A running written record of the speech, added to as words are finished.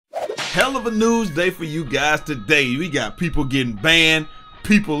hell of a news day for you guys today. We got people getting banned,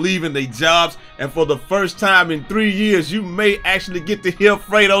 people leaving their jobs, and for the first time in 3 years, you may actually get to hear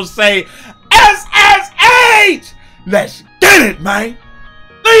Fredo say, SSH! Let's get it, man!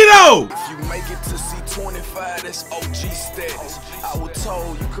 Lino! If you make it to C25, that's OG status. I was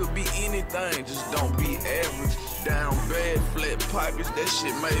told you could be anything, just don't be average. Down bad, flat pockets, that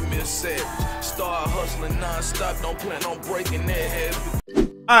shit made me a savage. Start hustling non-stop, don't plan on breaking that habit.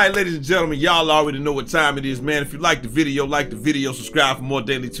 Alright, ladies and gentlemen, y'all already know what time it is, man. If you like the video, subscribe for more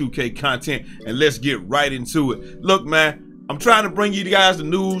daily 2K content, and let's get right into it. Look, man, I'm trying to bring you guys the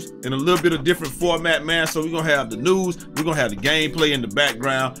news in a little bit of different format, man. So we're gonna have the news, we're gonna have the gameplay in the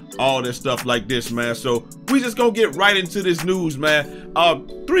background, all that stuff like this, man. So we just gonna get right into this news, man.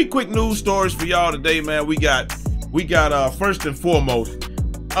 3 quick news stories for y'all today, man. We got first and foremost,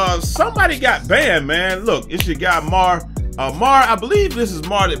 somebody got banned, man. Look, it's your guy Mar. I believe this is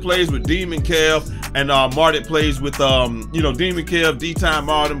Mar that plays with Demon Kev, and Mar that plays with Demon Kev, D-Time,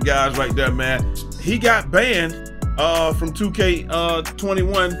 all them guys right there, man. He got banned from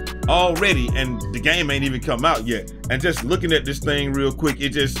 2K21 already, and the game ain't even come out yet. And just looking at this thing real quick, it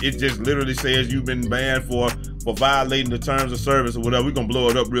just literally says you've been banned for violating the terms of service or whatever. We're gonna blow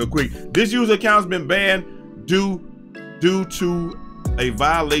it up real quick. This user account's been banned due to a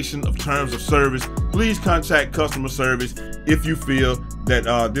violation of terms of service. Please contact customer service if you feel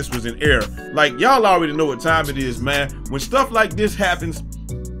that this was an error. Like, y'all already know what time it is, man. When stuff like this happens,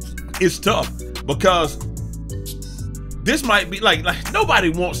 it's tough, because this might be like nobody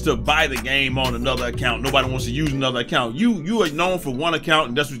wants to buy the game on another account. Nobody wants to use another account. You are known for one account,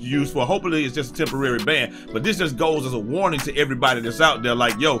 and that's what you use for. Hopefully it's just a temporary ban, but this just goes as a warning to everybody that's out there,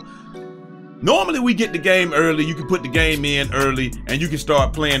 like, yo, normally we get the game early. You can put the game in early, and you can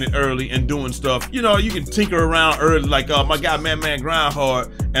start playing it early and doing stuff. You know, you can tinker around early, like my guy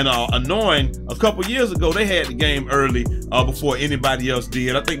ManmanGrindHard and Annoying. A couple years ago, they had the game early before anybody else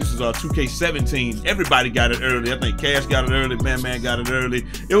did. I think this is 2K17. Everybody got it early. I think Cash got it early. Man got it early.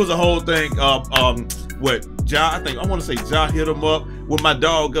 It was a whole thing. I want to say Ja hit him up with my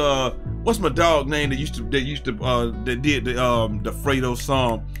dog. What's my dog name that did the Fredo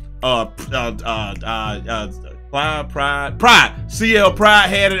song? Pride. CL Pride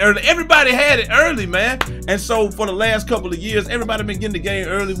had it early. Everybody had it early, man. And so for the last couple of years, everybody been getting the game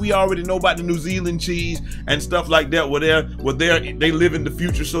early. We already know about the New Zealand cheese and stuff like that. They live in the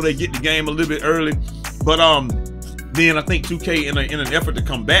future, so they get the game a little bit early. But then I think 2K, in an effort to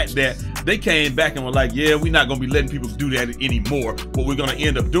combat that, they came back and were like, yeah, we're not gonna be letting people do that anymore. What we're gonna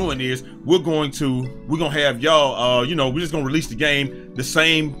end up doing is we're gonna have y'all, we're just gonna release the game the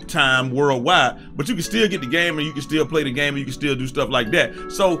same time worldwide, but you can still get the game, and you can still play the game, and you can still do stuff like that.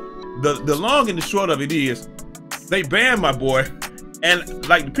 So the long and the short of it is, they banned my boy. And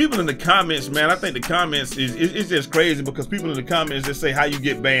like the people in the comments, man, I think the comments it's just crazy, because people in the comments just say how you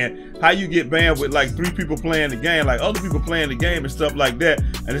get banned with like 3 people playing the game, like other people playing the game and stuff like that.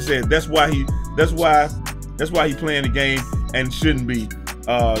 And they said that's why he playing the game and shouldn't be.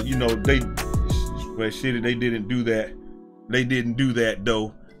 They didn't do that. They didn't do that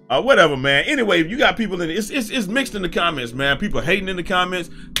though. Whatever, man. Anyway, you got people in it. It's mixed in the comments, man. People hating in the comments.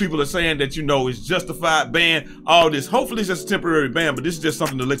 People are saying that, it's justified ban, all this. Hopefully it's just a temporary ban, but this is just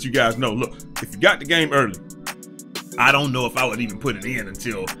something to let you guys know. Look, if you got the game early, I don't know if I would even put it in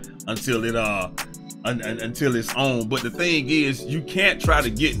until it's on. But the thing is, you can't try to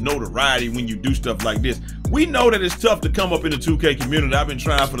get notoriety when you do stuff like this. We know that it's tough to come up in the 2K community. I've been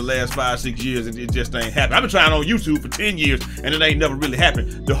trying for the last 5-6 years, and it just ain't happened. I've been trying on YouTube for 10 years, and it ain't never really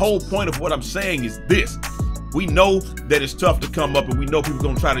happened. The whole point of what I'm saying is this: we know that it's tough to come up, and we know people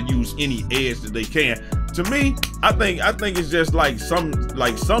gonna try to use any edge that they can. To me, I think it's just like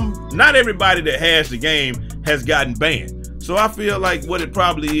not everybody that has the game has gotten banned. So I feel like what it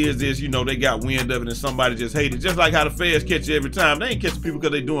probably is they got wind of it and somebody just hated. Just like how the feds catch you every time. They ain't catching people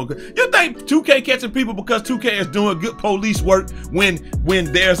because they doing good. You think 2K catching people because 2K is doing good police work when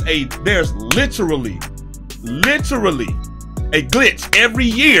there's literally a glitch every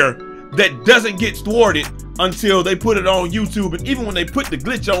year that doesn't get thwarted until they put it on YouTube. And even when they put the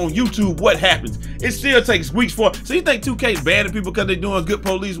glitch on YouTube, what happens? It still takes weeks for. So you think 2K banning people because they're doing good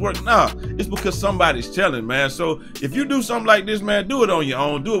police work? Nah, it's because somebody's telling, man. So if you do something like this, man, do it on your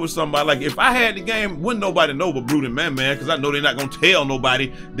own. Do it with somebody. Like if I had the game, wouldn't nobody know but Brute and man, because I know they're not gonna tell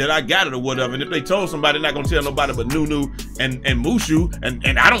nobody that I got it or whatever. And if they told somebody, they're not gonna tell nobody but Nunu and Mushu.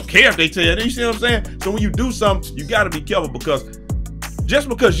 And I don't care if they tell you. You see what I'm saying? So when you do something, you gotta be careful, because just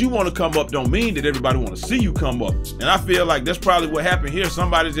because you want to come up don't mean that everybody want to see you come up. And I feel like that's probably what happened here.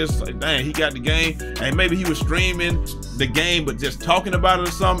 Somebody just like, dang, he got the game, and maybe he was streaming the game but just talking about it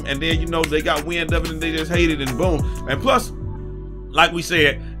or something, and then, you know, they got wind of it and they just hate it, and boom. And plus, like we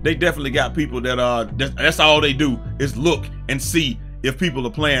said, they definitely got people that that's all they do is look and see if people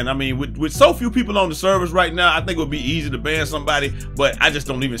are playing. I mean, with so few people on the servers right now, I think it would be easy to ban somebody, but I just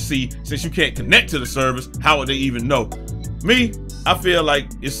don't even see, since you can't connect to the servers, how would they even know? Me, I feel like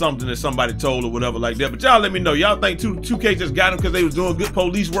it's something that somebody told or whatever like that. But y'all let me know. Y'all think 2K just got them because they was doing good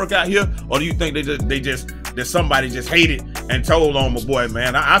police work out here, or do you think that somebody just hated and told on my boy,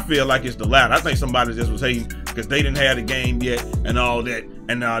 man? I feel like it's the latter. I think somebody just was hating because they didn't have the game yet and all that,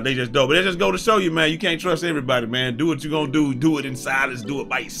 and they just don't. But it just go to show you, man, you can't trust everybody, man. Do what you're gonna do. Do it in silence. Do it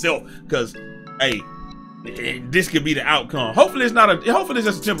by yourself. Because, hey, this could be the outcome. Hopefully it's not hopefully it's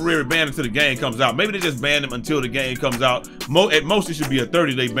just a temporary ban until the game comes out. Maybe they just ban them until the game comes out. At most it should be a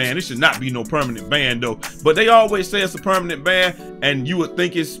 30-day ban. It should not be no permanent ban though. But they always say it's a permanent ban, and you would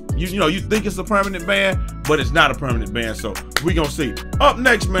think it's you think it's a permanent ban, but it's not a permanent ban. So we gonna see. Up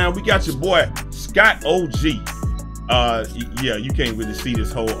next, man, we got your boy Scott OG. Yeah, you can't really see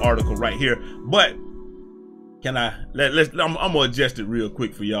this whole article right here, but can I'm gonna adjust it real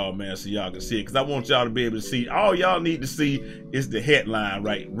quick for y'all, man, so y'all can see it, because I want y'all to be able to see. All y'all need to see is the headline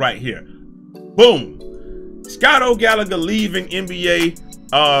right here. Boom. Scott O'Gallagher leaving NBA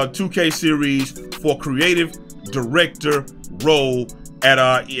 2K series for creative director role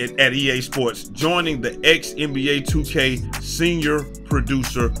at EA Sports, joining the ex-NBA 2K senior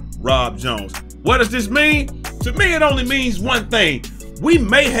producer Rob Jones. What does this mean? To me, it only means one thing. We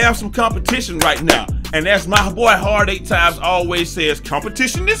may have some competition right now. And as my boy Hard 8 Times always says,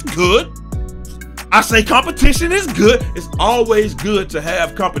 competition is good. I say competition is good. It's always good to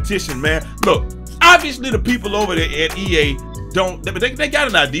have competition, man. Look, obviously the people over there at EA don't, they got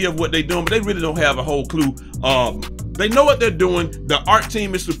an idea of what they're doing, but they really don't have a whole clue. They know what they're doing. The art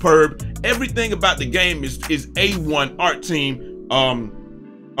team is superb. Everything about the game is A1 art team.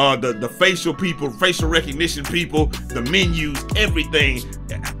 The facial people, facial recognition people, the menus, everything,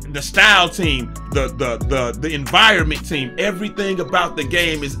 the style team, the environment team, everything about the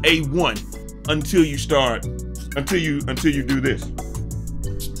game is A1 until you do this.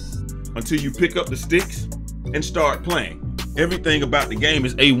 Until you pick up the sticks and start playing. Everything about the game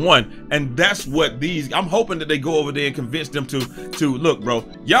is A1, and that's what I'm hoping that they go over there and convince them to look, bro,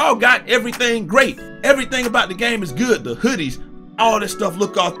 y'all got everything great. Everything about the game is good. The hoodies, all this stuff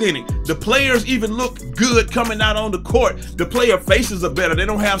look authentic. The players even look good coming out on the court. The player faces are better. They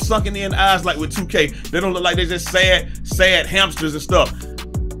don't have sunken in eyes like with 2K. They don't look like they're just sad hamsters and stuff.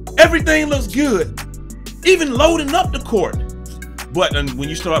 Everything looks good, even loading up the court. But when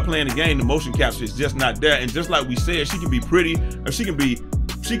you start playing the game, the motion capture is just not there. And just like we said, she can be pretty, or she can be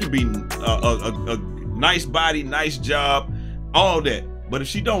a nice body, nice job, all that. But if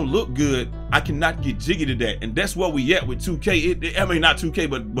she don't look good, I cannot get jiggy to that. And that's where we at with 2K. I mean, not 2K,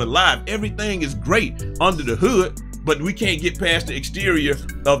 but live. Everything is great under the hood, but we can't get past the exterior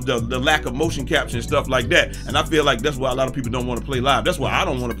of the lack of motion capture and stuff like that. And I feel like that's why a lot of people don't want to play live. That's why I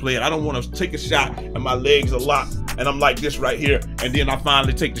don't want to play it. I don't want to take a shot and my legs are locked and I'm like this right here, and then I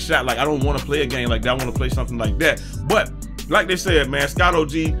finally take the shot. Like, I don't want to play a game like that. I want to play something like that. But like they said, man, Scott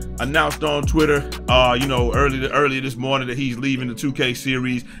OG announced on Twitter, earlier this morning that he's leaving the 2K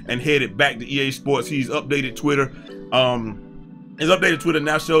series and headed back to EA Sports. He's updated Twitter. His updated Twitter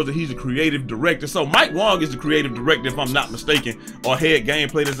now shows that he's a creative director. So Mike Wong is the creative director, if I'm not mistaken, or head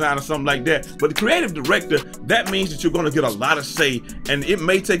gameplay designer or something like that. But the creative director, that means that you're going to get a lot of say, and it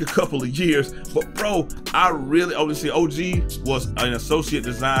may take a couple of years. But bro, obviously OG was an associate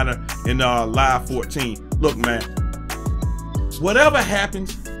designer in Live 14. Look, man, whatever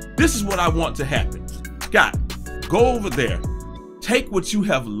happens, this is what I want to happen. Scott, go over there, take what you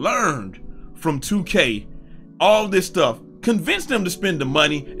have learned from 2K, all this stuff, convince them to spend the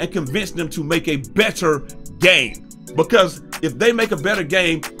money and convince them to make a better game. Because if they make a better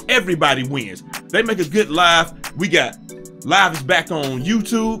game, everybody wins. They make a good live. We got live is back on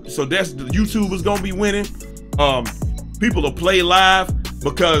YouTube, so that's the YouTubers gonna be winning. People will play live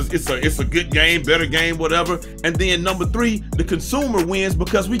because it's a good game, better game, whatever. And then number 3, the consumer wins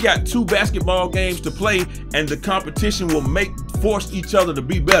because we got 2 basketball games to play, and the competition will force each other to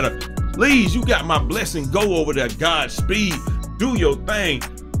be better. Please, you got my blessing. Go over there, Godspeed, do your thing.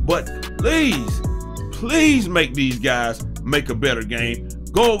 But please make these guys make a better game.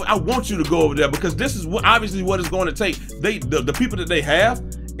 Go over, I want you to go over there, because this is obviously what it's going to take. The people that they have,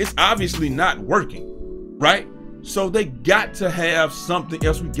 it's obviously not working, right? So they got to have something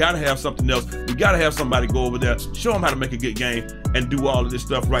else. We got to have something else. We got to have somebody go over there, show them how to make a good game and do all of this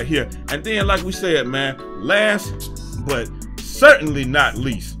stuff right here. And then, like we said, man, last but certainly not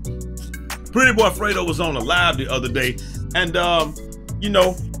least, PRETTYBOYFREDO was on a live the other day, and you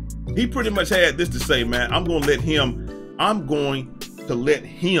know, he pretty much had this to say, man. I'm going to let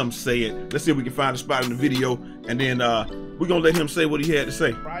him say it. Let's see if we can find a spot in the video, and then we're going to let him say what he had to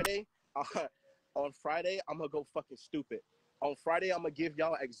say. Friday, on Friday, I'm going to go fucking stupid. On Friday, I'm going to give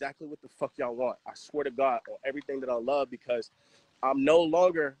y'all exactly what the fuck y'all want. I swear to God, on everything that I love, because I'm no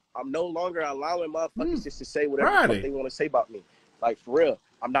longer allowing motherfuckers just to say whatever the fuck they want to say about me. Like, for real.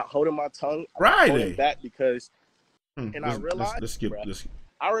 I'm not holding my tongue. I'm holding back because, and I realized,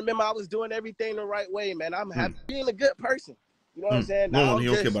 I remember I was doing everything the right way, man. I'm happy being a good person. You know what I'm saying? No, he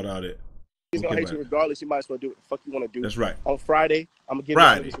don't care about all that. He's going to hate you regardless. You might as well do what the fuck you want to do. That's right. On Friday, I'm going to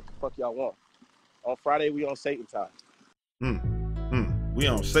give you what the fuck y'all want. On Friday, we on Satan time. We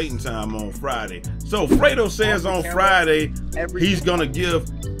on Satan time on Friday. So Fredo says on Friday, he's gonna give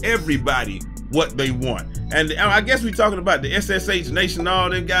everybody what they want. And I guess we talking about the SSH Nation, all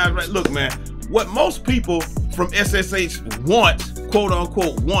them guys, right? Look, man, what most people from SSH want, quote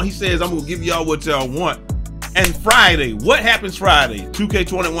unquote, want, he says, I'm gonna give y'all what y'all want. And Friday, what happens Friday?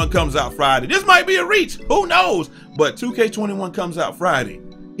 2K21 comes out Friday. This might be a reach, who knows? But 2K21 comes out Friday.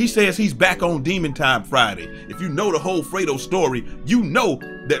 He says he's back on Demon Time Friday. If you know the whole Fredo story, you know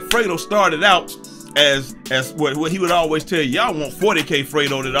that Fredo started out as what he would always tell you. Y'all want 40K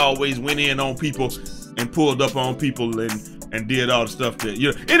Fredo that always went in on people and pulled up on people and did all the stuff that,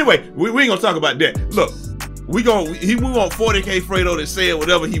 you know. Anyway, we ain't gonna talk about that. Look, we want 40K Fredo that said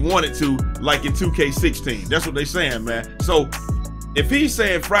whatever he wanted to, like in 2K16. That's what they saying, man. So if he's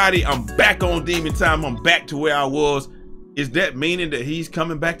saying Friday, I'm back on Demon Time, I'm back to where I was, is that meaning that he's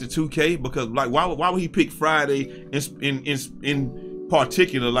coming back to 2K? Because like, why would he pick Friday in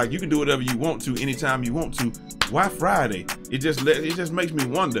particular? Like, you can do whatever you want to anytime you want to. Why Friday? It just makes me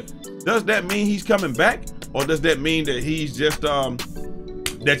wonder. Does that mean he's coming back, or does that mean that he's just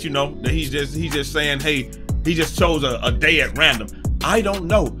that, you know, that he's just saying, hey, he just chose a day at random? I don't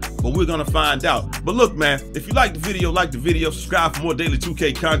know, but we're gonna find out. But look, man, if you like the video, subscribe for more daily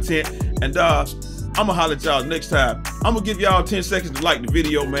 2K content, and I'm gonna holler at y'all next time. I'm gonna give y'all 10 seconds to like the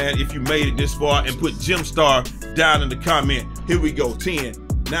video, man, if you made it this far, and put Gem Star down in the comment. Here we go. 10,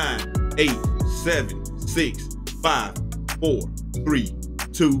 9, 8, 7, 6, 5, 4, 3,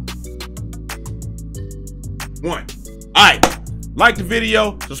 2, 1. Alright. Like the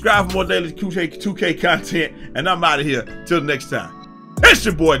video, subscribe for more daily 2K content, and I'm out of here. Till next time. It's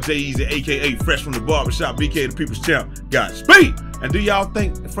your boy Eazy, aka Fresh from the Barbershop, BK the People's Champ. Godspeed. And do y'all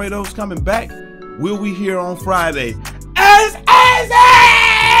think Fredo's coming back? Will we hear on Friday? SSH!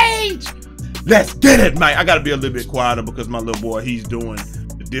 Let's get it, man. I gotta be a little bit quieter because my little boy, he's doing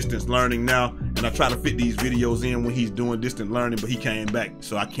the distance learning now, and I try to fit these videos in when he's doing distant learning, but he came back,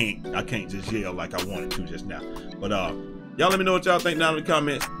 so I can't just yell like I wanted to just now. But y'all let me know what y'all think down in the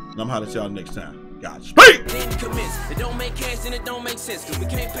comments, and I'm holler at y'all next time. Godspeed! It don't make cash, then it don't make sense, cause we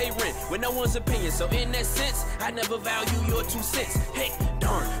can't pay rent with no one's opinion. So in that sense, I never value your 2 cents. Hey,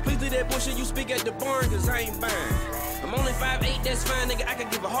 darn, please leave that bullshit you speak at the barn, cause I ain't buying. I'm only 5'8", that's fine, nigga. I could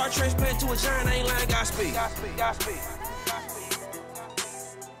give a heart transplant to a giant, I ain't lying. Godspeed.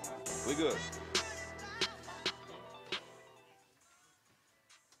 We good.